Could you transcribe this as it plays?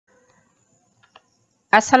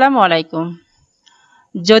আসসালামু আলাইকুম।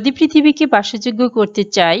 যদি পৃথিবীকে বাসযোগ্য করতে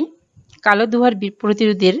চাই, কালো ধোঁয়ার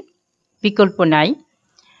প্রতিরোধের বিকল্প নাই।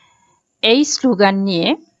 এই স্লোগান নিয়ে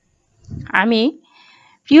আমি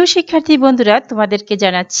প্রিয় শিক্ষার্থী বন্ধুরা তোমাদেরকে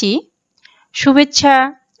জানাচ্ছি শুভেচ্ছা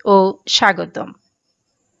ও স্বাগতম।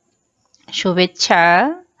 শুভেচ্ছা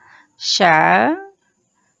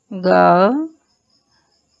স্বাগতম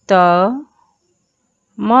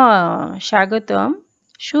স্বাগতম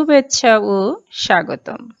শুভেচ্ছা ও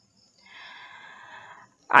স্বাগতম।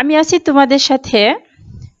 আমি আছি তোমাদের সাথে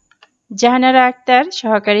জাহানারা আক্তার,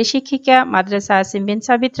 সহকারী শিক্ষিকা, মাদ্রাসা আসিম বিন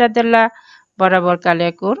সাবিত রাদিয়াল্লাহ, বরাবর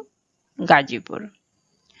কালিয়াকৈর, গাজীপুর।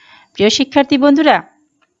 প্রিয় শিক্ষার্থী বন্ধুরা,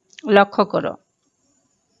 লক্ষ্য করো,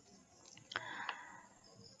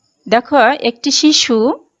 দেখো একটি শিশু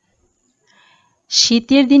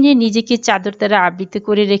শীতের দিনে নিজেকে চাদর দ্বারা আবৃত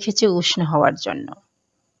করে রেখেছে উষ্ণ হওয়ার জন্য।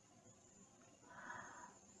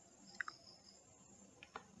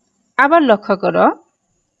 আবার লক্ষ্য করো,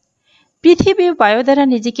 পৃথিবী বায়ু দ্বারা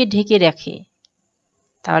নিজেকে ঢেকে রাখে,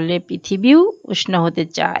 তাহলে পৃথিবীও উষ্ণ হতে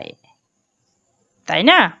চায়, তাই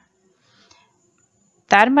না?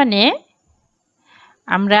 তার মানে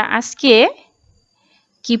আমরা আজকে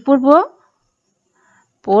কি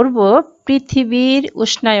পড়ব পৃথিবীর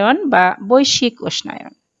উষ্ণায়ন বা বৈশ্বিক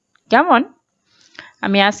উষ্ণায়ন। কেমন?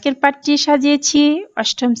 আমি আজকের পাঠটি সাজিয়েছি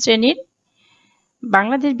অষ্টম শ্রেণীর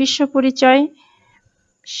বাংলাদেশ বিশ্ব পরিচয়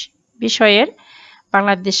বিষয়ের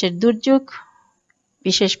বাংলাদেশের দুর্যোগ,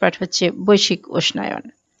 বিশেষ পাঠ হচ্ছে বৈশ্বিক উষ্ণায়ন।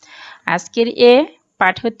 আজকের এ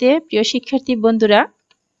পাঠ হতে প্রিয় শিক্ষার্থী বন্ধুরা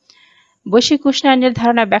বৈশ্বিক উষ্ণায়নের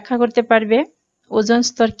ধারণা ব্যাখ্যা করতে পারবে, ওজোন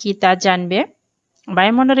স্তর কি তা জানবে,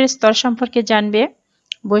 বায়ুমণ্ডলের স্তর সম্পর্কে জানবে,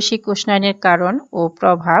 বৈশ্বিক উষ্ণায়নের কারণ ও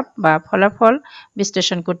প্রভাব বা ফলাফল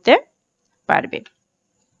বিশ্লেষণ করতে পারবে।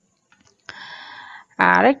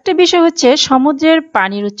 আর একটা বিষয় হচ্ছে সমুদ্রের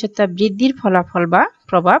পানির উচ্চতা বৃদ্ধির ফলাফল বা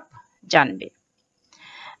প্রভাব জানবে।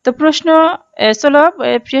 তো চলো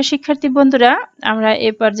প্রিয় শিক্ষার্থী বন্ধুরা, আমরা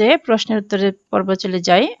এই পর্যায়ে প্রশ্নের উত্তরের পর্ব চলে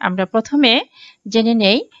যাই। আমরা প্রথমে জেনে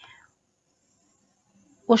নেই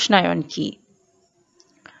উষ্ণায়ন কি,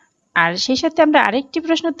 আর সেই সাথে আমরা আরেকটি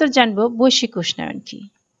প্রশ্ন উত্তর জানবো, বৈশ্বিক উষ্ণায়ন কি।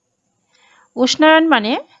 উষ্ণায়ন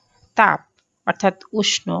মানে তাপ, অর্থাৎ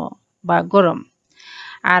উষ্ণ বা গরম।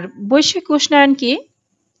 আর বৈশ্বিক উষ্ণায়ন কি?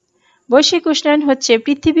 বৈশ্বিক উষ্ণায়ন হচ্ছে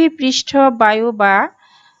পৃথিবী পৃষ্ঠ বায়ু বা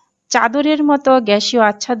চাদরের মতো গ্যাসীয়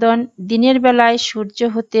আচ্ছাদন দিনের বেলায় সূর্য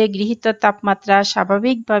হতে গৃহীত তাপমাত্রা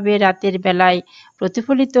স্বাভাবিকভাবে রাতের বেলায়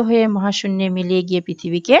প্রতিফলিত হয়ে মহাশূন্যে মিলিয়ে গিয়ে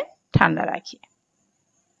পৃথিবীকে ঠান্ডা রাখে।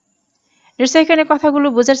 এখানে কথাগুলো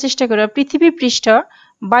বোঝার চেষ্টা করো। পৃথিবী পৃষ্ঠ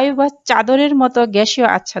বায়ু বা চাদরের মতো গ্যাসীয়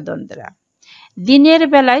আচ্ছাদন দ্বারা দিনের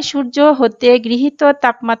বেলায় সূর্য হতে গৃহীত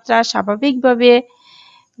তাপমাত্রা স্বাভাবিকভাবে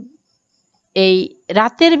এই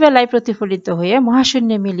রাতের বেলায় প্রতিফলিত হয়ে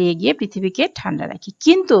মহাশূন্যে মিলিয়ে গিয়ে পৃথিবীকে ঠান্ডা রাখে।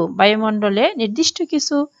 কিন্তু বায়ুমণ্ডলে নির্দিষ্ট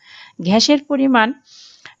কিছু গ্যাসের পরিমাণ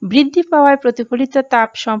বৃদ্ধি পাওয়ায় প্রতিফলিত তাপ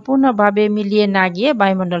সম্পূর্ণভাবে মিলিয়ে না গিয়ে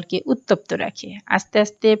বায়ুমণ্ডলকে উত্তপ্ত রাখে। আস্তে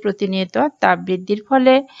আস্তে প্রতিনিয়ত তাপ বৃদ্ধির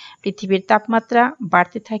ফলে পৃথিবীর তাপমাত্রা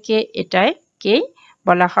বাড়তে থাকে। এটাকেই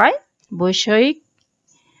বলা হয়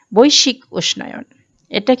বৈশ্বিক উষ্ণায়ন।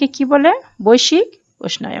 এটাকে কি বলে? বৈশ্বিক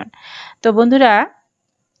উষ্ণায়ন। তো বন্ধুরা,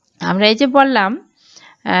 আমরা এই যে বললাম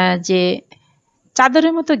যে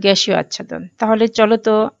চাদরের মতো গ্যাসীয় আচ্ছাদন, তাহলে চলো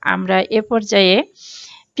তো আমরা এ পর্যায়ে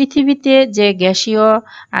পৃথিবীতে যে গ্যাসীয়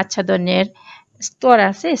আচ্ছাদনের স্তর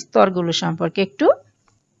আছে, স্তরগুলো সম্পর্কে একটু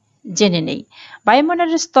জেনে নেই।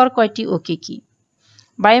 বায়ুমণ্ডলের স্তর কয়টি ও কি কি?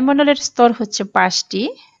 বায়ুমণ্ডলের স্তর হচ্ছে 5টি,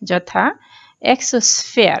 যথা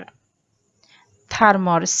exosphere,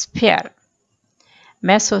 thermosphere,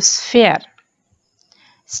 mesosphere,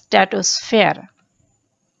 stratosphere,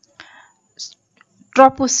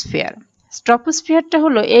 troposphere. ট্রপোস্ফিয়ারটা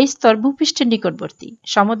হলো এই স্তর ভূপৃষ্ঠের নিকটবর্তী,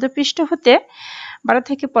 সমুদ্রপৃষ্ঠ হতে 12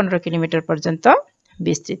 থেকে 15 কিলোমিটার পর্যন্ত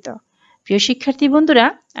বিস্তৃত। প্রিয় শিক্ষার্থী বন্ধুরা,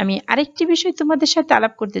 আমি আরেকটি বিষয় তোমাদের সাথে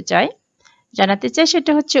আলাপ করতে চাই, জানাতে চাই,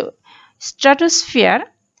 সেটা হচ্ছে স্ট্র্যাটোস্ফিয়ার,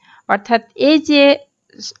 অর্থাৎ এই যে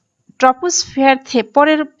ট্রপোস্ফিয়ার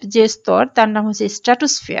পরের যে স্তর তার নাম হচ্ছে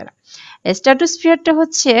স্ট্র্যাটোস্ফিয়ার। স্ট্র্যাটোস্ফিয়ারটা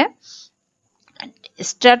হচ্ছে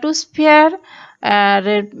স্ট্র্যাটোস্ফিয়ার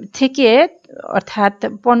থেকে অর্থাৎ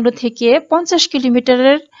 15 থেকে 50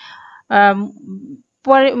 কিলোমিটারের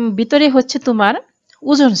ভিতরে হচ্ছে তোমার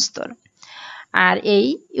ওজোন স্তর। আর এই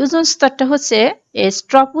ওজোন স্তরটা হচ্ছে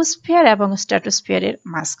ট্রপোস্ফিয়ার এবং স্ট্র্যাটোস্ফিয়ারের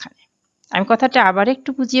মাঝখানে। আমি কথাটা আবার একটু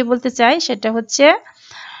বুঝিয়ে বলতে চাই, সেটা হচ্ছে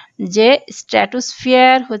যে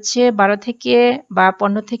স্ট্র্যাটোস্ফিয়ার হচ্ছে 12 থেকে বা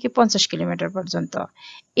 15 থেকে 50 কিলোমিটার পর্যন্ত,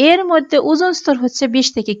 এর মধ্যে ওজোন স্তর হচ্ছে 20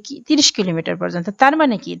 থেকে 30 কিলোমিটার পর্যন্ত। তার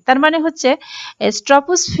মানে কি? তার মানে হচ্ছে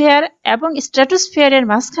ট্রপোস্ফিয়ার এবং স্ট্র্যাটোস্ফিয়ারের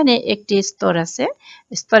মাঝখানে একটি স্তর আছে,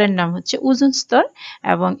 স্তরের নাম হচ্ছে ওজোন স্তর,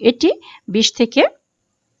 এবং এটি 20 থেকে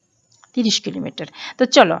 30 কিলোমিটার। তো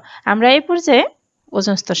চলো আমরা এই পর্যায়ে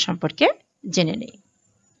ওজোন স্তর সম্পর্কে জেনে নেই।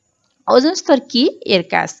 ওজোন স্তর কি, এর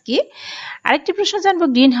কাজ কি? আরেকটি প্রশ্ন জানবো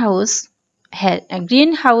গ্রিন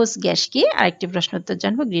হাউস গ্যাস কি, আরেকটি প্রশ্ন উত্তর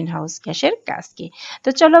জানবো গ্রিন হাউস গ্যাসের কাজ কি। তো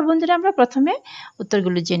চলো বন্ধুরা আমরা প্রথমে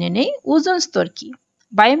উত্তরগুলো জেনে নেই। ওজোন স্তর কি?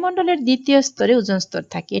 বায়ুমণ্ডলের দ্বিতীয় স্তরে ওজোন স্তর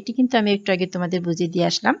থাকে, এটি কিন্তু আমি একটু আগে তোমাদের বুঝিয়ে দিয়ে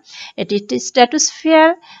আসলাম। এটি স্ট্র্যাটোস্ফিয়ার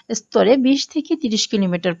স্তরে 20 থেকে 30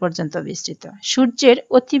 কিলোমিটার পর্যন্ত বিস্তৃত। সূর্যের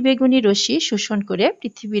অতিবেগুনি রশ্মি শোষণ করে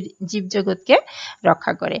পৃথিবীর জীবজগৎকে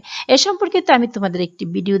রক্ষা করে। এ সম্পর্কে তো আমি তোমাদের একটি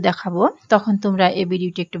ভিডিও দেখাবো, তখন তোমরা এই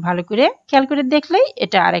ভিডিওটি একটু ভালো করে খেয়াল করে দেখলেই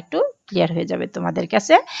এটা আর একটু ক্লিয়ার হয়ে যাবে তোমাদের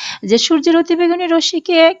কাছে, যে সূর্যের অতিবেগুনি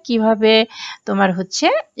রশ্মিকে কিভাবে তোমার হচ্ছে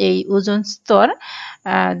এই ওজোন স্তর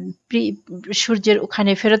সূর্যের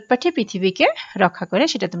ওখানে ফেরত পাঠিয়ে পৃথিবীকে রক্ষা করে,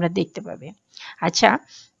 সেটা তোমরা দেখতে পাবে। আচ্ছা,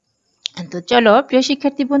 তো চলো প্রিয়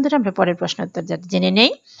শিক্ষার্থী বন্ধুরা আমরা পরের প্রশ্ন উত্তর জেনে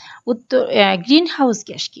নেই। গ্রিন হাউস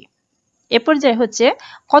গ্যাস কি? এ পর্যায়ে হচ্ছে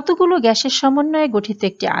কতগুলো গ্যাসের সমন্বয়ে গঠিত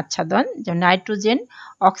একটি আচ্ছাদন, যেমন nitrogen,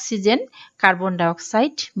 oxygen, carbon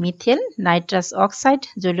dioxide, methane, nitrous oxide,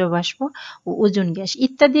 জলীয় বাষ্প ও ওজোন গ্যাস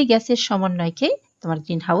ইত্যাদি গ্যাসের সমন্বয়কে তোমার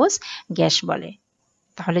গ্রিন হাউস গ্যাস বলে।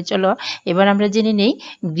 তাহলে চলো এবার আমরা জেনে নেই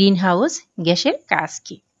গ্রিন হাউস গ্যাসের কাজ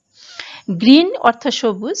কি। গ্রিন অর্থ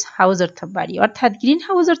সবুজ, হাউস অর্থ বাড়ি, অর্থাৎ গ্রিন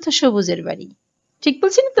হাউস অর্থ সবুজের বাড়ি। ঠিক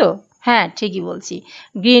বলছি না তো? হ্যাঁ, ঠিকই বলছি।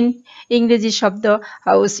 গ্রিন ইংরেজি শব্দ,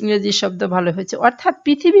 হাউস ইংরেজি শব্দ, ভালো হয়েছে। অর্থাৎ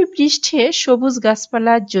পৃথিবী পৃষ্ঠে সবুজ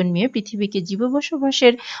গাছপালা জন্মিয়ে পৃথিবীকে জীব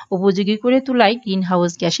বসবাসের উপযোগী করে তোলাই গ্রিন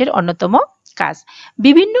হাউস গ্যাসের অন্যতম কাজ।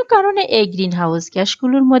 বিভিন্ন কারণে এই গ্রিন হাউস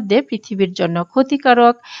গ্যাসগুলোর মধ্যে পৃথিবীর জন্য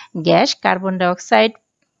ক্ষতিকারক গ্যাস কার্বন ডাইঅক্সাইড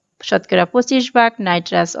শতকরা 25 ভাগ,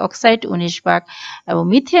 নাইট্রাস অক্সাইড 19 ভাগ এবং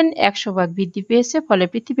মিথেন 100 ভাগ বৃদ্ধি পেয়েছে, ফলে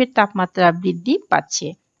পৃথিবীর তাপমাত্রা বৃদ্ধি পাচ্ছে।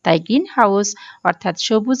 তাই গ্রিন হাউস অর্থাৎ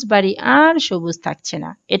সবুজ বাড়ি আর সবুজ থাকছে না,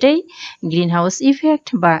 এটাই গ্রিন হাউস ইফেক্ট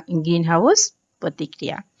বা গ্রিন হাউস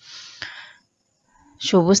প্রতিক্রিয়া।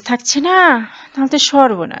 সবুজ থাকছে না, তাহলে তো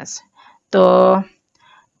সর্বনাশ। তো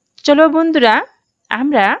চলো বন্ধুরা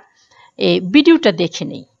আমরা এই ভিডিওটা দেখে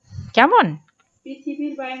নেই, কেমন?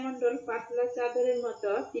 পৃথিবীর বায়ুমণ্ডল পাতলা চাদরের মতো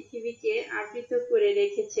পৃথিবীকে আবৃত করে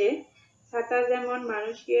রেখেছে। ছাতা যেমন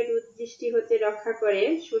মানুষকে রোদ বৃষ্টি হতে রক্ষা করে,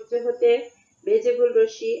 সূর্য হতে ভেজেবল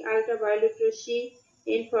রশ্মি, আল্ট্রাভায়োলেট রশ্মি,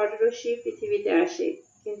 ইনফ্রারেড রশ্মি পৃথিবীতে আসে,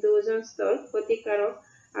 কিন্তু ওজোন স্তর ক্ষতিকারক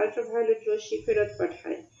আল্ট্রাভায়োলেট রশ্মি ফেরত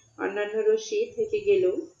পাঠায়। অন্যান্য রশ্মি থেকে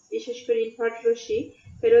গেলেও বিশেষ করে ইনফ্রারেড রশ্মি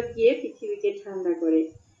ফেরত গিয়ে পৃথিবীকে ঠান্ডা করে।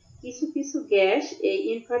 কিছু কিছু গ্যাস এই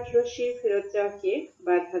ইনফ্রারেড রশ্মির ফেরত যাওয়াকে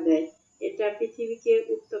বাধা দেয়, এটা পৃথিবীকে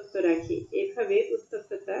উত্তপ্ত রাখে। এভাবে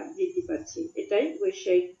উত্তপ্ততা বৃদ্ধি পাচ্ছে, এটাই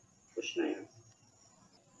বৈশ্বিক উষ্ণায়ন।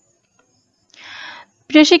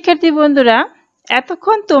 প্রিয় শিক্ষার্থী বন্ধুরা,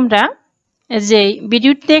 এতক্ষণ তোমরা যে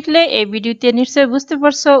ভিডিওটি দেখলে, এই ভিডিওতে নিশ্চয়ই বুঝতে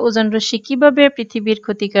পারছো ওজোন রশ্মি কিভাবে পৃথিবীর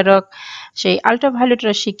ক্ষতিকারক সেই আল্ট্রাভায়োলেট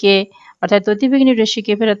রশ্মিকে অর্থাৎ অতিবেগুনি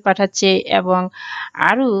রশ্মিকে ফেরত পাঠাচ্ছে, এবং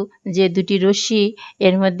আরও যে দুটি রশ্মি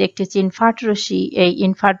এর মধ্যে একটি হচ্ছে ইনফ্রারেড রশ্মি, এই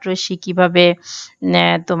ইনফ্রারেড রশ্মি কিভাবে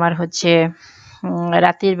তোমার হচ্ছে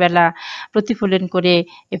রাতের বেলা প্রতিফলন করে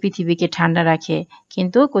পৃথিবীকে ঠান্ডা রাখে,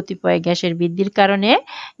 কিন্তু কতিপয় গ্যাসের বৃদ্ধির কারণে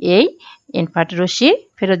এই ইনফ্রারেড রশ্মি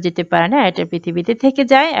ফেরত যেতে পারে না, এটা পৃথিবীতে থেকে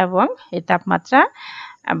যায় এবং এর তাপমাত্রা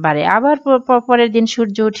বাড়ে। আবার পরের দিন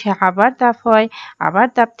সূর্য উঠে আবার তাপ হয়, আবার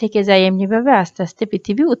তাপ থেকে যায়, এমনিভাবে আস্তে আস্তে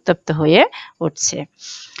পৃথিবী উত্তপ্ত হয়ে উঠছে।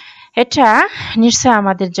 এটা নিশ্চয়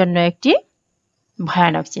আমাদের জন্য একটি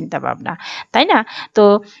ভয়ানক চিন্তা ভাবনা, তাই না? তো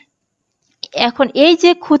এখন এই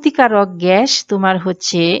যে ক্ষতিকারক গ্যাস তোমার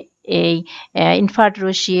হচ্ছে এই ইনফ্রারেড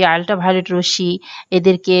রশ্মি, আল্ট্রাভায়োলেট রশ্মি,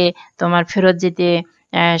 এদেরকে তোমার ফেরত যেতে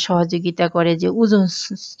সহযোগিতা করে যে ওজোন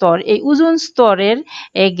স্তর, এই ওজোন স্তরের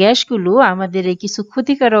এই গ্যাসগুলো আমাদের এই কিছু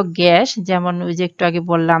ক্ষতিকারক গ্যাস, যেমন ওই যে একটু আগে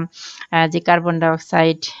বললাম যে কার্বন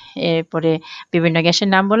ডাইঅক্সাইড, এরপরে বিভিন্ন গ্যাসের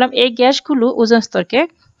নাম বললাম, এই গ্যাসগুলো ওজোন স্তরকে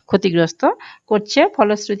ক্ষতিগ্রস্ত করছে,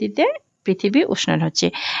 ফলশ্রুতিতে পৃথিবী উষ্ণায়ন হচ্ছে।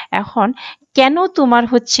 এখন কেন তোমার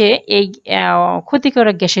হচ্ছে এই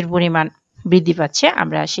ক্ষতিকারক গ্যাসের পরিমাণ বৃদ্ধি পাচ্ছে,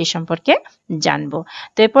 আমরা সেই সম্পর্কে জানবো।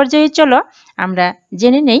 তো এই পর্যায়ে চলো আমরা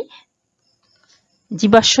জেনে নেই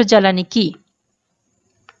জীবাশ্ম জ্বালানি কি।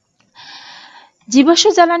 জীবাশ্ম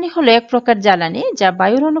জ্বালানি হলো এক প্রকার জ্বালানি যা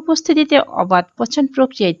বায়ুর অনুপস্থিতিতে অবাধ পচন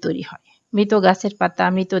প্রক্রিয়ায় তৈরি হয়। মৃত গাছের পাতা,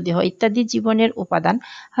 মৃতদেহ ইত্যাদি জীবনের উপাদান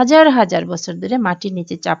হাজার হাজার বছর ধরে মাটির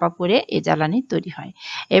নিচে চাপা পড়ে এই জ্বালানি তৈরি হয়।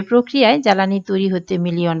 এই প্রক্রিয়ায় জ্বালানি তৈরি হতে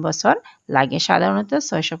মিলিয়ন বছর লাগে, সাধারণত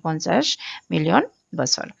 650 মিলিয়ন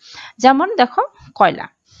বছর। যেমন দেখো কয়লা,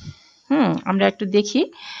 আমরা একটু দেখি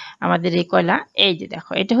আমাদের এই কয়লা, এই যে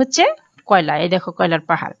দেখো এটা হচ্ছে কয়লা, এই দেখো কয়লার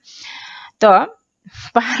পাহাড়। তো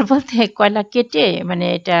পাহাড় বলতে কয়লা কেটে মানে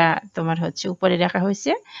এটা তোমার হচ্ছে উপরে রাখা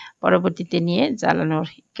হয়েছে, পরবর্তীতে নিয়ে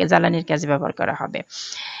জ্বালানির কাজে ব্যবহার করা হবে।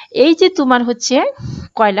 এই যে তোমার হচ্ছে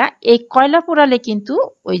কয়লা, এই কয়লা পোড়ালে কিন্তু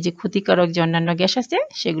ওই যে ক্ষতিকারক যে অন্যান্য গ্যাস আছে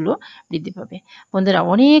সেগুলো বৃদ্ধি পাবে। বন্ধুরা,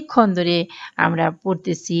 অনেকক্ষণ ধরে আমরা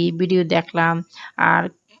পড়তেছি, ভিডিও দেখলাম, আর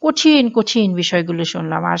কঠিন কঠিন বিষয়গুলো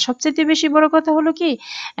শুনলাম। আর সবচেয়ে বেশি বড় কথা হলো কি,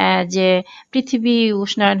 যে পৃথিবী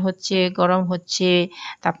উষ্ণায়ন হচ্ছে, গরম হচ্ছে,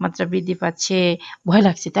 তাপমাত্রা বৃদ্ধি পাচ্ছে, ভয়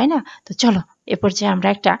লাগছে, তাই না? তো চলো এ পর্যায়ে আমরা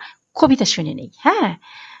একটা কবিতা শুনে নিই। হ্যাঁ,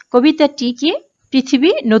 কবিতাটি কি? পৃথিবী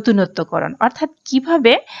নতুনত্বকরণ, অর্থাৎ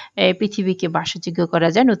কিভাবে পৃথিবীকে বাসযোগ্য করা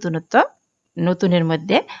যায়, নতুনের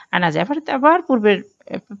মধ্যে আনা যায়, আবার পূর্বের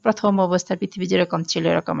প্রথম অবস্থার পৃথিবী যেরকম ছিল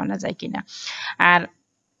এরকম আনা যায় কিনা। আর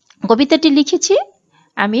কবিতাটি লিখেছি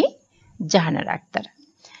আমি জাহানারা আক্তার।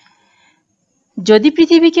 যদি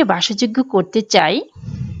পৃথিবীকে বাসযোগ্য করতে চাই,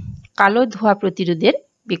 কালো ধোঁয়া প্রতিরোধের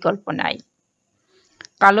বিকল্প নাই।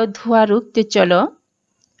 কালো ধোঁয়া রুখতে চলো,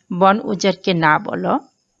 বন উজাড়কে না বলো,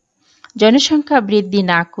 জনসংখ্যা বৃদ্ধি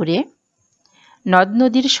না করে নদ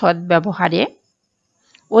নদীর সদ্ব্যবহারে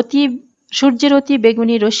সূর্যের অতি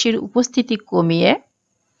বেগুনি রশ্মির উপস্থিতি কমিয়ে,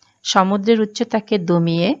 সমুদ্রের উচ্চতাকে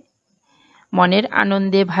দমিয়ে, মনের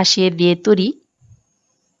আনন্দে ভাসিয়ে দিয়ে তরি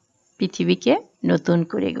পৃথিবীকে নতুন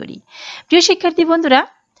করে গড়ি। প্রিয় শিক্ষার্থী বন্ধুরা,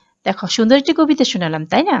 দেখো সুন্দর একটি কবিতা শোনালাম,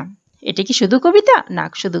 তাই না? এটা কি শুধু কবিতা? না,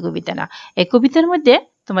 শুধু কবিতা না। এই কবিতার মধ্যে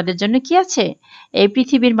তোমাদের জন্য কি আছে? এই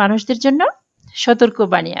পৃথিবীর মানুষদের জন্য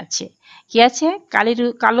সতর্কবাণী আছে। কি আছে?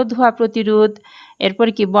 কালো ধোঁয়া প্রতিরোধ, এরপর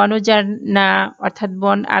কি বন উজাড় না, অর্থাৎ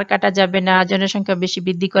বন আর কাটা যাবে না, জনসংখ্যা বেশি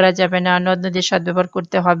বৃদ্ধি করা যাবে না, নদ নদীর সদ্ব্যবহার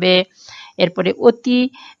করতে হবে, এরপরে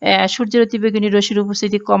সূর্যের অতি বেগুনি রশ্মির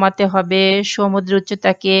উপস্থিতি কমাতে হবে, সমুদ্রের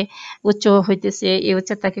উচ্চ হইতেছে, এই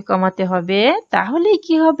উচ্চতাকে কমাতে হবে, তাহলেই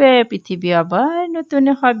কি হবে? পৃথিবী আবার নতুন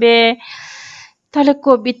হবে। তাহলে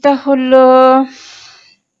কবিতা হলো।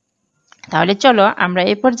 তাহলে চলো আমরা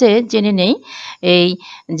এ পর্যায়ে জেনে নেই এই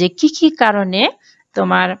যে কি কি কারণে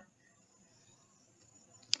তোমার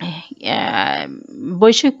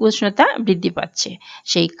বৈশ্বিক উষ্ণতা বৃদ্ধি পাচ্ছে,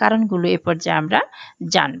 সেই কারণগুলো এ পর্যায়ে আমরা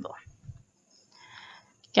জানব।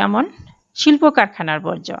 কেমন? শিল্প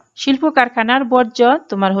কারখানার বর্জ্য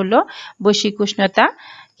তোমার হলো বৈশ্বিক উষ্ণতা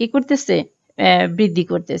কি করতেছে? বৃদ্ধি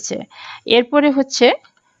করতেছে। এরপরে হচ্ছে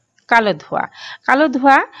কালো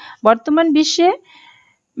ধোঁয়া বর্তমান বিশ্বে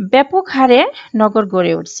ব্যাপক হারে নগর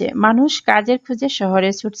গড়ে উঠছে, মানুষ কাজের খোঁজে শহরে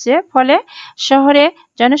ছুটছে, ফলে শহরে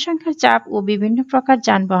জনসংখ্যার চাপ ও বিভিন্ন প্রকার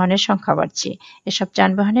যানবাহনের সংখ্যা বাড়ছে। এসব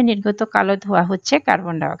যানবাহনে নির্গত কালো ধোঁয়া হচ্ছে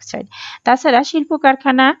কার্বন ডাই অক্সাইড। তাছাড়া শিল্প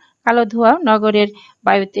কারখানা কালো ধোঁয়া নগরের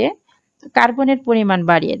বায়ুতে কার্বনের পরিমাণ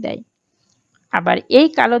বাড়িয়ে দেয়। আবার এই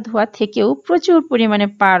কালো ধোঁয়া থেকেও প্রচুর পরিমাণে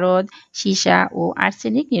পারদ, সীসা ও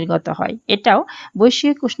আর্সেনিক নির্গত হয়। এটাও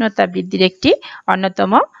বৈশ্বিক উষ্ণতা বৃদ্ধির একটি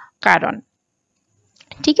অন্যতম কারণ।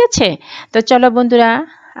 ঠিক আছে, তো চলো বন্ধুরা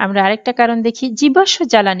আমরা আরেকটা কারণ দেখি, জীবাশ্ম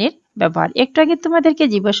জ্বালানির ব্যবহার। একটু আগে তোমাদেরকে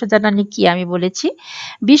জীবাশ্ম জ্বালানি কি আমি বলেছি।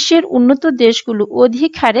 বিশ্বের উন্নত দেশগুলো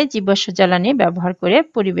অধিক হারে জীবাশ্ম জ্বালানি ব্যবহার করে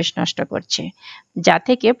পরিবেশ নষ্ট করছে, যা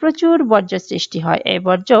থেকে প্রচুর বর্জ্য সৃষ্টি হয়। এই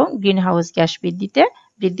বর্জ্য গ্রিনহাউস গ্যাস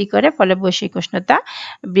বৃদ্ধি করে, ফলে বৈশ্বিক উষ্ণতা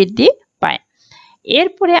বৃদ্ধি পায়।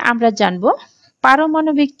 এরপরে আমরা জানবো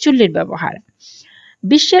পারমাণবিক চুল্লির ব্যবহার।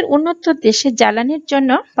 বিশ্বের উন্নত দেশে জ্বালানির জন্য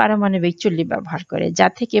পারমাণবিক চুল্লি ব্যবহার করে, যা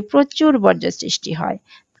থেকে প্রচুর বর্জ্য সৃষ্টি হয়।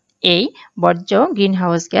 এই বর্জ্য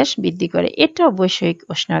গ্রিনহাউস গ্যাস বৃদ্ধি করে, এটাও বৈশ্বিক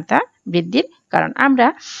উষ্ণতা বৃদ্ধির কারণ। আমরা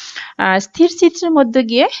স্থির চিত্রের মধ্যে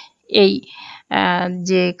গিয়ে এই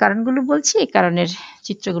যে কারণগুলো বলছি, এই কারণের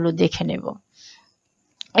চিত্রগুলো দেখে নেব।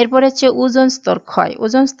 এরপরে হচ্ছে ওজোন স্তর ক্ষয়।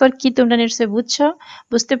 ওজোন স্তর কি তোমরা নিশ্চয়ই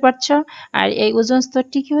বুঝতে পারছো। আর এই ওজোন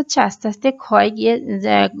স্তরটি কি হচ্ছে? আস্তে আস্তে ক্ষয় গিয়ে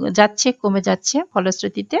যাচ্ছে, কমে যাচ্ছে,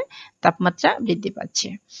 ফলশ্রুতিতে তাপমাত্রা বৃদ্ধি পাচ্ছে।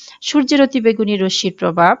 সূর্যের অতি বেগুনি রশ্মির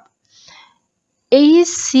প্রভাব।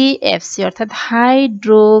 HCFC অর্থাৎ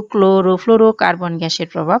হাইড্রোক্লোরোফ্লোরোকার্বন গ্যাসের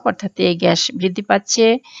প্রভাব, অর্থাৎ এই গ্যাস বৃদ্ধি পাচ্ছে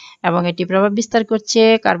এবং এটি প্রভাব বিস্তার করছে।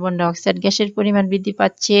 কার্বন ডাই অক্সাইড গ্যাসের পরিমাণ বৃদ্ধি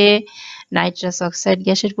পাচ্ছে, নাইট্রাস অক্সাইড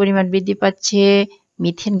গ্যাসের পরিমাণ বৃদ্ধি পাচ্ছে,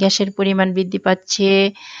 মিথেন গ্যাসের পরিমাণ বৃদ্ধি পাচ্ছে।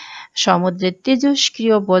 সমুদ্রের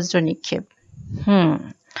তেজস্ক্রিয় বজ্র নিক্ষেপ।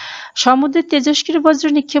 সমুদ্রের তেজস্ক্রিয় বজ্র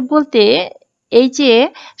নিক্ষেপ বলতে এই যে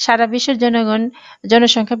সারা বিশ্বের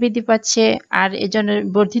জনসংখ্যা বৃদ্ধি পাচ্ছে, আর এই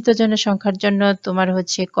বর্ধিত জনসংখ্যার জন্য তোমার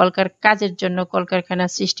হচ্ছে কাজের জন্য কলকারখানা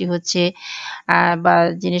সৃষ্টি হচ্ছে, বা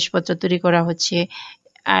জিনিসপত্র তৈরি করা হচ্ছে।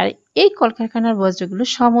 আর এই কলকারখানার বর্জ্যগুলো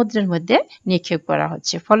সমুদ্রের মধ্যে নিক্ষেপ করা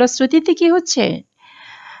হচ্ছে। ফলশ্রুতিতে কি হচ্ছে?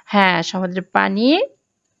 হ্যাঁ, সমুদ্রের পানি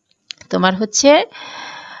তোমার হচ্ছে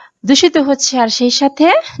দূষিত হচ্ছে, আর সেই সাথে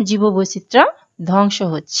জীববৈচিত্র্য ধ্বংস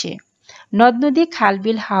হচ্ছে। নদ নদী, খাল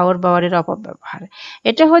বিল, হাওর বাওয়ারের অপব্যবহার।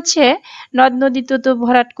 এটা হচ্ছে নদ নদীতে তো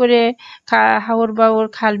ভরাট করে হাওর বাওর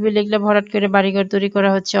খাল বিল এগুলো ভরাট করে বাড়িঘর তৈরি করা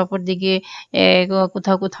হচ্ছে। অপরদিকে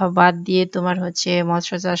কোথাও কোথাও বাদ দিয়ে তোমার হচ্ছে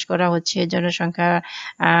মৎস্য চাষ করা হচ্ছে, জনসংখ্যা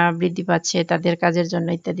বৃদ্ধি পাচ্ছে তাদের কাজের জন্য,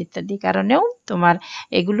 ইত্যাদি ইত্যাদি কারণেও তোমার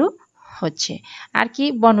এগুলো হচ্ছে। আর কি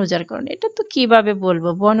বন উজাড়করণ, এটা তো কিভাবে বলবো,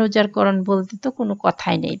 বন উজাড়করণ বলতে তো কোনো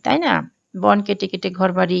কথাই নেই, তাই না? বন কেটে কেটে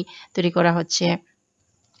ঘরবাড়ি তৈরি করা হচ্ছে।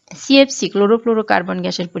 সিএফসি, ক্লোরোফ্লোরোকার্বন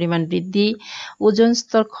গ্যাসের পরিমাণ বৃদ্ধি, ওজোন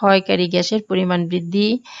স্তর ক্ষয়কারী গ্যাসের পরিমাণ বৃদ্ধি,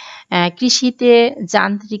 কৃষিতে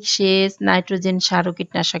যান্ত্রিক সেচ, নাইট্রোজেন সার ও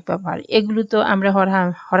কীটনাশক ব্যবহার। এগুলো তো আমরা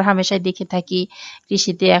হরহামেশাই দেখে থাকি।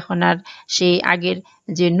 কৃষিতে এখন আর সেই আগের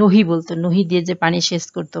যে নহি বলতো, নহি দিয়ে যে পানি সেচ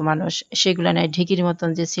করতো মানুষ, সেগুলো নাই। ঢেকির মতন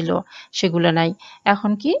যে ছিল সেগুলো নাই।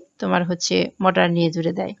 এখন কি তোমার হচ্ছে মোটর নিয়ে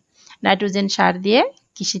জুড়ে দেয়, নাইট্রোজেন সার দিয়ে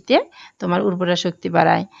কৃষিতে তোমার উর্বরা শক্তি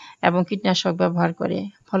বাড়ায় এবং কীটনাশক ব্যবহার করে।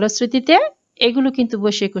 ফলশ্রুতিতে এগুলো কিন্তু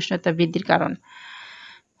বৈশ্বিক উষ্ণতা বৃদ্ধির কারণ।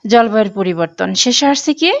 জলবায়ুর পরিবর্তন শেষে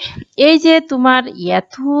আসছে কি, এই যে তোমার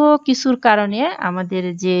এত কিছুর কারণে আমাদের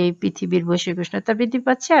যে পৃথিবীর বৈশ্বিক উষ্ণতা বৃদ্ধি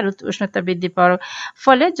পাচ্ছে, আর উষ্ণতা বৃদ্ধি পাওয়ার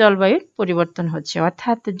ফলে জলবায়ুর পরিবর্তন হচ্ছে।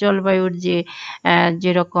 অর্থাৎ জলবায়ুর যে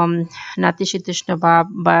যেরকম নাতিশীতোষ্ণ ভাব,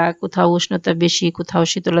 বা কোথাও উষ্ণতা বেশি কোথাও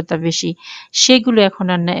শীতলতা বেশি, সেগুলো এখন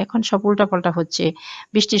আর না। এখন সব উল্টাপাল্টা হচ্ছে।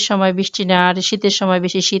 বৃষ্টির সময় বৃষ্টি না, আর শীতের সময়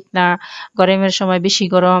বেশি শীত না, গরমের সময় বেশি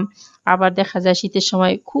গরম, আবার দেখা যায় শীতের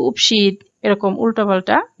সময় খুব শীত। এরকম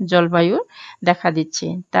উল্টোপাল্টা জলবায়ু দেখা দিচ্ছে।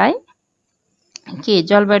 তাই কি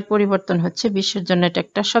জলবায়ুর পরিবর্তন হচ্ছে বিশ্বের জন্য এটা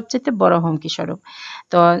একটা সবচেয়ে বড় হুমকি স্বরূপ।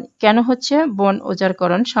 তো কেন হচ্ছে? বন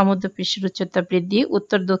উজাড়করণ, সমুদ্র পৃষ্ঠের উচ্চতা বৃদ্ধি,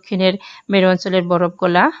 উত্তর দক্ষিণের মেরু অঞ্চলের বরফ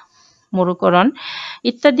গলা, মরুকরণ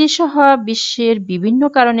ইত্যাদি সহ বিশ্বের বিভিন্ন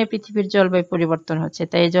কারণে পৃথিবীর জলবায়ু পরিবর্তন হচ্ছে।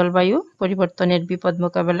 তাই জলবায়ু পরিবর্তনের বিপদ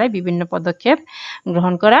মোকাবেলায় বিভিন্ন পদক্ষেপ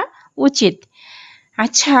গ্রহণ করা উচিত।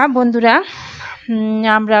 আচ্ছা বন্ধুরা,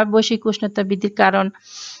 আমরা বৈশ্বিক উষ্ণতা বৃদ্ধির কারণ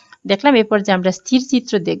দেখলাম। এরপর যে আমরা স্থির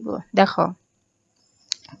চিত্র দেখব। দেখো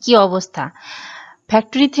কি অবস্থা,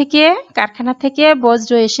 ফ্যাক্টরি থেকে, কারখানা থেকে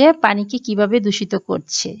বজ্র এসে পানিকে কিভাবে দূষিত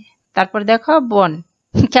করছে। তারপর দেখো বন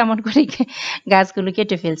কেমন করে গাছগুলো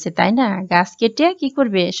কেটে ফেলছে, তাই না? গাছ কেটে কি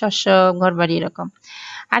করবে, শস্য, ঘরবাড়ি, এরকম।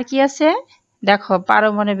 আর কি আছে দেখো,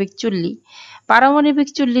 পারমাণবিক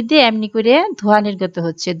চুল্লি দিয়ে এমনি করে ধোঁয়া নির্গত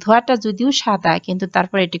হচ্ছে। ধোঁয়াটা যদিও সাদা, কিন্তু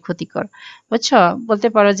তারপর এটি ক্ষতিকর, বুঝছো? বলতে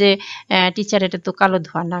পারো যে টিচার এটা তো কালো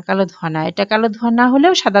ধোঁয়া না, কালো ধোঁয়া না, এটা কালো ধোঁয়া না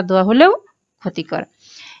হলেও সাদা ধোঁয়া হলেও ক্ষতিকর।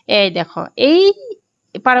 এই দেখো, এই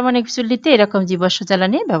পারমাণবিক চুল্লিতে এরকম জীবাশ্ম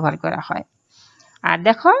জ্বালানি ব্যবহার করা হয়। আর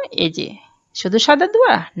দেখো এই যে শুধু সাদা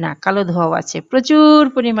ধোঁয়া না, কালো ধোঁয়াও আছে প্রচুর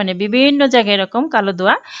পরিমাণে। বিভিন্ন জায়গায় এরকম কালো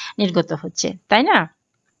ধোঁয়া নির্গত হচ্ছে, তাই না?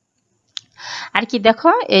 আর কি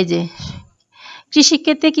দেখো, এই যে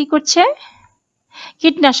কৃষিক্ষেত্রে কি করছে,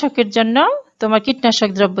 কীটনাশকের জন্য তোমার কীটনাশক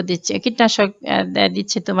দ্রব্য দিচ্ছে, কীটনাশক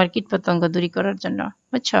দিচ্ছে তোমার কীটপতঙ্গ দূরী করার জন্য,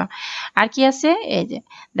 বুঝছো? আর কি আছে, এই যে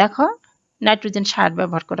দেখো নাইট্রোজেন সার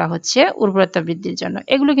ব্যবহার করা হচ্ছে উর্বরতা বৃদ্ধির জন্য।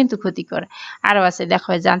 এগুলো কিন্তু ক্ষতিকর। আরো আছে দেখো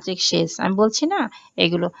যান্ত্রিক সেচ, আমি বলছি না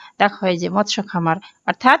এগুলো। দেখো এই যে মৎস্য খামার,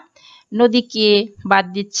 অর্থাৎ নদীকে বাদ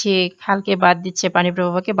দিচ্ছে, খালকে বাদ দিচ্ছে, পানি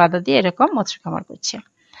প্রবাহকে বাধা দিয়ে এরকম মৎস্য খামার করছে।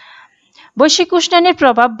 বৈশ্বিক উষ্ণায়নের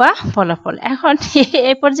প্রভাব বা ফলাফল। এখন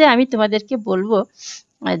এই পর্যায়ে আমি তোমাদেরকে বলবো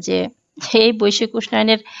যে এই বৈশ্বিক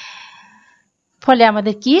উষ্ণায়নের ফলে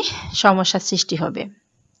আমাদের কি সমস্যার সৃষ্টি হবে।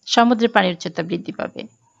 সমুদ্রের পানির উচ্চতা বৃদ্ধি পাবে।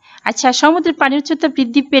 আচ্ছা, সমুদ্রের পানির উচ্চতা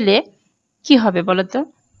বৃদ্ধি পেলে কি হবে বলতো?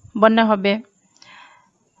 বন্যা হবে,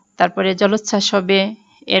 তারপরে জলোচ্ছ্বাস হবে,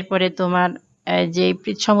 এরপরে তোমার যে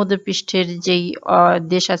সমুদ্র পৃষ্ঠের যেই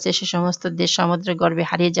দেশ আছে সে সমস্ত দেশ সমুদ্রের গর্ভে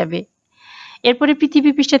হারিয়ে যাবে। এরপরে পৃথিবী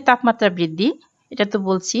পৃষ্ঠের তাপমাত্রা বৃদ্ধি, এটা তো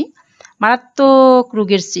বলছি, মারাত্মক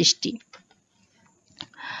রোগের সৃষ্টি।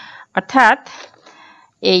 অর্থাৎ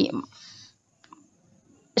এই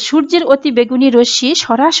সূর্যের অতি বেগুনি রশ্মি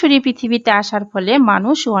সরাসরি পৃথিবীতে আসার ফলে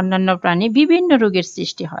মানুষ ও অন্যান্য প্রাণী বিভিন্ন রোগের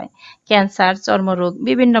সৃষ্টি হয়। ক্যান্সার, চর্মরোগ,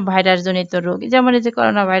 বিভিন্ন ভাইরাস জনিত রোগ, যেমন এই যে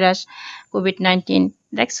করোনা ভাইরাস, কোভিড-19।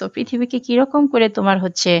 দেখছো পৃথিবীকে কিরকম করে তোমার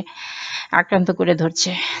হচ্ছে আক্রান্ত করে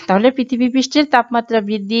ধরছে। তাহলে পৃথিবী পৃষ্ঠের তাপমাত্রা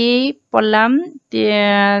বৃদ্ধি পড়লাম,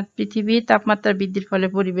 পৃথিবীর তাপমাত্রা বৃদ্ধির ফলে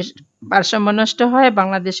পরিবেশ ভারসাম্য নষ্ট হয়।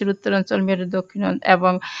 বাংলাদেশের উত্তরাঞ্চল, মেরু দক্ষিণ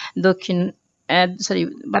এবং দক্ষিণ সরি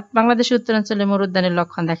বাংলাদেশের উত্তরাঞ্চলে মরুদ্যানের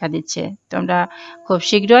লক্ষণ দেখা দিচ্ছে। তোমরা খুব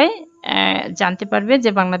শীঘ্রই জানতে পারবে যে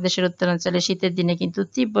বাংলাদেশের উত্তরাঞ্চলে শীতের দিনে কিন্তু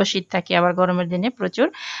তীব্র শীত থাকে, আবার গরমের দিনে প্রচুর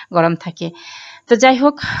গরম থাকে। তো যাই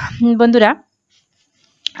হোক বন্ধুরা,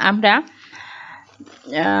 আমরা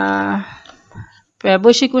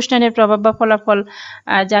বৈশ্বিক উষ্ণায়নের প্রভাব বা ফলাফল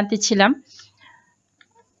জানতেছিলাম।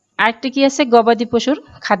 আরেকটা কি আছে, গবাদি পশুর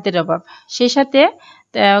খাদ্যের অভাব। সেই সাথে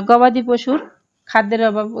গবাদি পশুর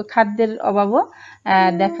খাদ্যের অভাবও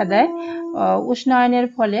দেখা দেয়। উষ্ণায়নের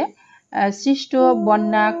ফলে সৃষ্ট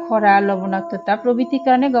বন্যা, খরা, লবণাক্ততা প্রভৃতির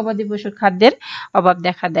কারণে গবাদি পশুর খাদ্যের অভাব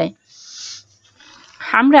দেখা দেয়।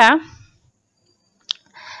 আমরা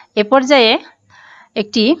এ পর্যায়ে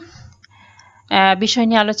একটি বিষয়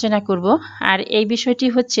নিয়ে আলোচনা করব, আর এই বিষয়টি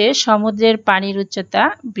হচ্ছে সমুদ্রের পানির উচ্চতা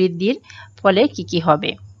বৃদ্ধির ফলে কি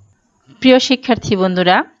হবে। প্রিয় শিক্ষার্থী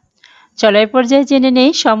বন্ধুরা, চলো এ পর্যায়ে জেনে নেই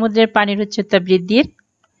সমুদ্রের পানির উচ্চতা বৃদ্ধির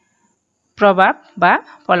প্রভাব বা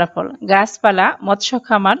ফলাফল। গাছপালা, মৎস্য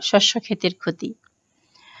খামার, শস্য ক্ষেতের ক্ষতি,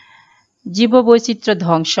 জীববৈচিত্র্য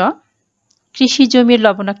ধ্বংস, কৃষি জমির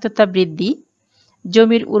লবণাক্ততা বৃদ্ধি,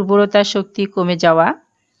 জমির উর্বরতা শক্তি কমে যাওয়া,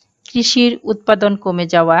 কৃষির উৎপাদন কমে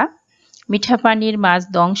যাওয়া, মিঠা পানির মাছ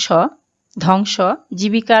ধ্বংস,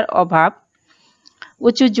 জীবিকার অভাব,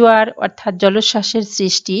 উঁচু জোয়ার অর্থাৎ জলোচ্ছ্বাসের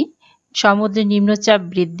সৃষ্টি, সমুদ্রে নিম্নচাপ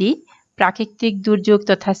বৃদ্ধি, প্রাকৃতিক দুর্যোগ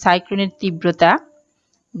তথা সাইক্লোনের তীব্রতা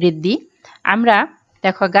বৃদ্ধি। আমরা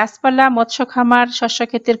দেখো, গাছপালা, মৎস্য খামার, শস্য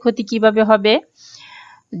ক্ষেতের ক্ষতি কিভাবে হবে।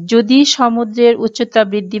 যদি সমুদ্রের উচ্চতা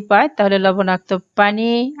বৃদ্ধি পায় তাহলে লবণাক্ত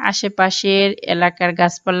পানি, আশেপাশের এলাকার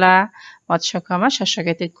গাছপালা, মৎস্য খামার, শস্য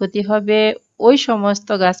ক্ষেতের ক্ষতি হবে। ওই সমস্ত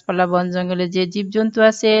গাছপালা, বন জঙ্গলে যে জীবজন্তু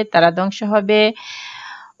আছে তারা ধ্বংস হবে।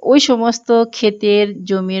 ওই সমস্ত ক্ষেতের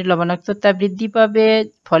জমির লবণাক্ততা বৃদ্ধি পাবে,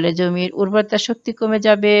 ফলে জমির উর্বরতা শক্তি কমে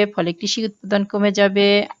যাবে, ফলে কৃষি উৎপাদন কমে যাবে।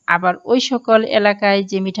 আবার ওই সকল এলাকায়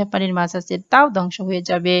যে মিঠা পানির মাছ আছে তাও ধ্বংস হয়ে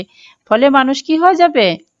যাবে, ফলে মানুষ কি হয়ে যাবে,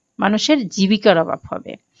 মানুষের জীবিকার অভাব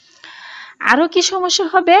হবে। আরো কি সমস্যা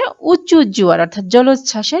হবে, উঁচু জোয়ার অর্থাৎ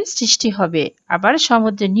জলোচ্ছ্বাসের সৃষ্টি হবে। আবার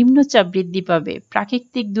সমুদ্রে নিম্নচাপ বৃদ্ধি পাবে,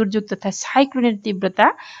 প্রাকৃতিক দুর্যোগ তথা সাইক্লোনের তীব্রতা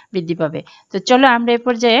বৃদ্ধি পাবে। তো চলো আমরা এ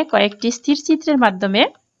পর্যায়ে কয়েকটি স্থির চিত্রের মাধ্যমে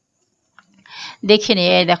দেখে নিই।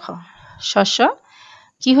 এই দেখো, শস্য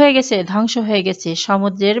কি হয়ে গেছে, ধ্বংস হয়ে গেছে।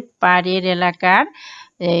 সমুদ্রের পাড়ের এলাকার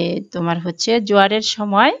তোমার হচ্ছে জোয়ারের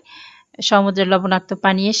সময় সমুদ্রের লবণাক্ত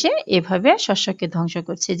পানি এসে এভাবে শস্যকে ধ্বংস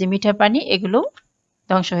করছে, যে মিঠা পানি এগুলো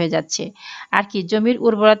ধ্বংস হয়ে যাচ্ছে। আর কি, জমির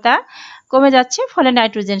উর্বরতা কমে যাচ্ছে, ফলে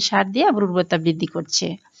নাইট্রোজেন সার দিয়ে আবার উর্বরতা বৃদ্ধি করছে।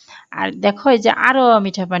 আর দেখো, এই যে আরো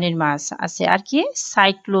মিঠা পানির মাছ আছে। আর কি,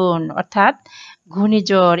 সাইক্লোন অর্থাৎ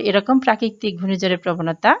ঘূর্ণিঝড়, এরকম প্রাকৃতিক ঘূর্ণিঝড়ের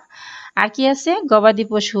প্রবণতা। আর কি আছে, গবাদি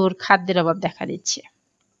পশুর খাদ্যের অভাব দেখা দিচ্ছে।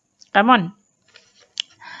 কেমন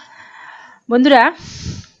বন্ধুরা,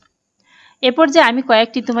 এ পর্যায়ে আমি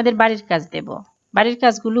কয়েকটি তোমাদের বাড়ির কাজ দেব। বাড়ির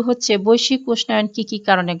কাজগুলো হচ্ছে বৈশ্বিক উষ্ণায়ন কি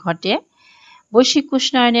কারণে ঘটে, বৈশ্বিক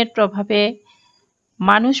উষ্ণায়নের প্রভাবে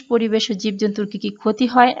মানুষ, পরিবেশ ও জীবজন্তুর কি ক্ষতি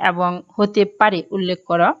হয় এবং হতে পারে উল্লেখ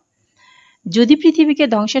করো। যদি পৃথিবীকে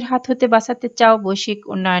ধ্বংসের হাত হতে বাঁচাতে চাও, বৈশ্বিক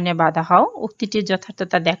উন্নয়নে বাধা হও, উক্তিটির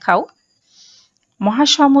যথার্থতা দেখাও।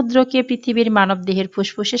 মহাসমুদ্রকে পৃথিবীর মানবদেহের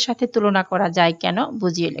ফুসফুসের সাথে তুলনা করা যায় কেন,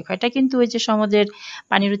 বুঝিয়ে লেখো। এটা কিন্তু ওই যে সমুদ্রের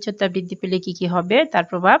পানির উচ্চতা বৃদ্ধি পেলে কি হবে তার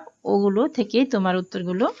প্রভাব, ওগুলো থেকেই তোমার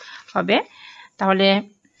উত্তরগুলো হবে। তাহলে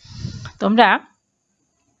তোমরা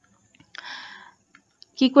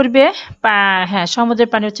কি করবে, হ্যাঁ, সমুদ্রের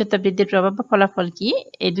পানির উচ্চতা বৃদ্ধির প্রভাব বা ফলাফল কি,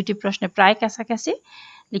 এই দুটি প্রশ্নে প্রায় কাছাকাছি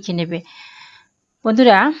লিখে নেবে।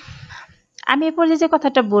 বন্ধুরা, আমি এ পর্যায়ে যে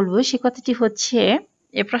কথাটা বলবো সে কথাটি হচ্ছে,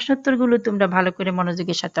 এই প্রশ্নোত্তরগুলো তোমরা ভালো করে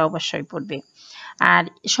মনোযোগের সাথে অবশ্যই পড়বে। আর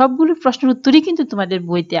সবগুলো প্রশ্নের উত্তরই কিন্তু তোমাদের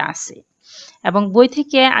বইতে আছে, এবং বই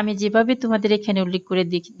থেকে আমি যেভাবে তোমাদের এখানে উল্লেখ করে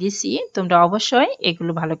দিয়েছি তোমরা অবশ্যই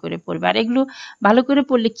এগুলো ভালো করে পড়বে। আর এগুলো ভালো করে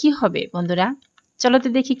পড়লে কি হবে বন্ধুরা, চলো তো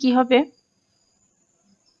দেখি কি হবে।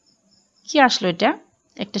 কি আসলো, এটা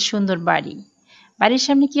একটা সুন্দর বাড়ি, বাড়ির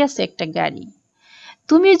সামনে কি আছে, একটা গাড়ি।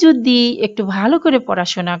 তুমি যদি একটু ভালো করে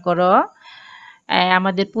পড়াশোনা করো,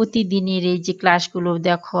 আমাদের প্রতিদিনের এই যে ক্লাসগুলো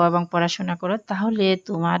দেখো এবং পড়াশোনা করো, তাহলে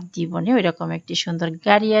তোমার জীবনে ওইরকম একটি সুন্দর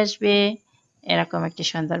গাড়ি আসবে, এরকম একটি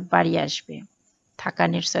সুন্দর বাড়ি আসবে, থাকা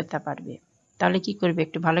নিশ্চয়তা পারবে। তাহলে কি করবে,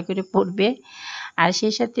 একটু ভালো করে পড়বে, আর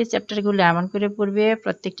সেই সাথে চ্যাপ্টারগুলো এমন করে পড়বে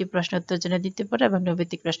প্রত্যেকটি প্রশ্ন উত্তর যেন দিতে পারো এবং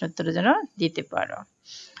নৈবেদিক প্রশ্ন উত্তর যেন দিতে পারো।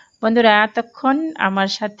 বন্ধুরা, এতক্ষণ আমার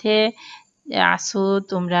সাথে আসো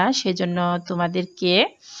তোমরা, সেজন্য তোমাদেরকে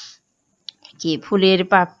কি ফুলের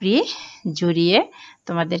পাপড়ি জড়িয়ে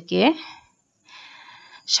তোমাদেরকে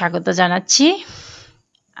স্বাগত জানাচ্ছি।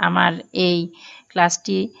 আমার এই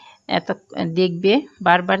ক্লাসটি এত দেখবে,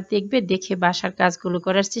 বারবার দেখবে, দেখে বাসার কাজগুলো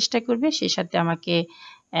করার চেষ্টা করবে, সেই সাথে আমাকে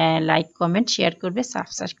লাইক, কমেন্ট, শেয়ার করবে,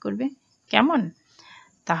 সাবস্ক্রাইব করবে। কেমন?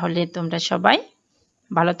 তাহলে তোমরা সবাই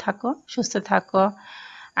ভালো থাকো, সুস্থ থাকো।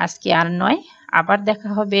 আজকে আর নয়, আবার দেখা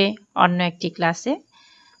হবে অন্য একটি ক্লাসে।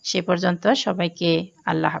 সে পর্যন্ত সবাইকে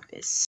আল্লাহ হাফেজ।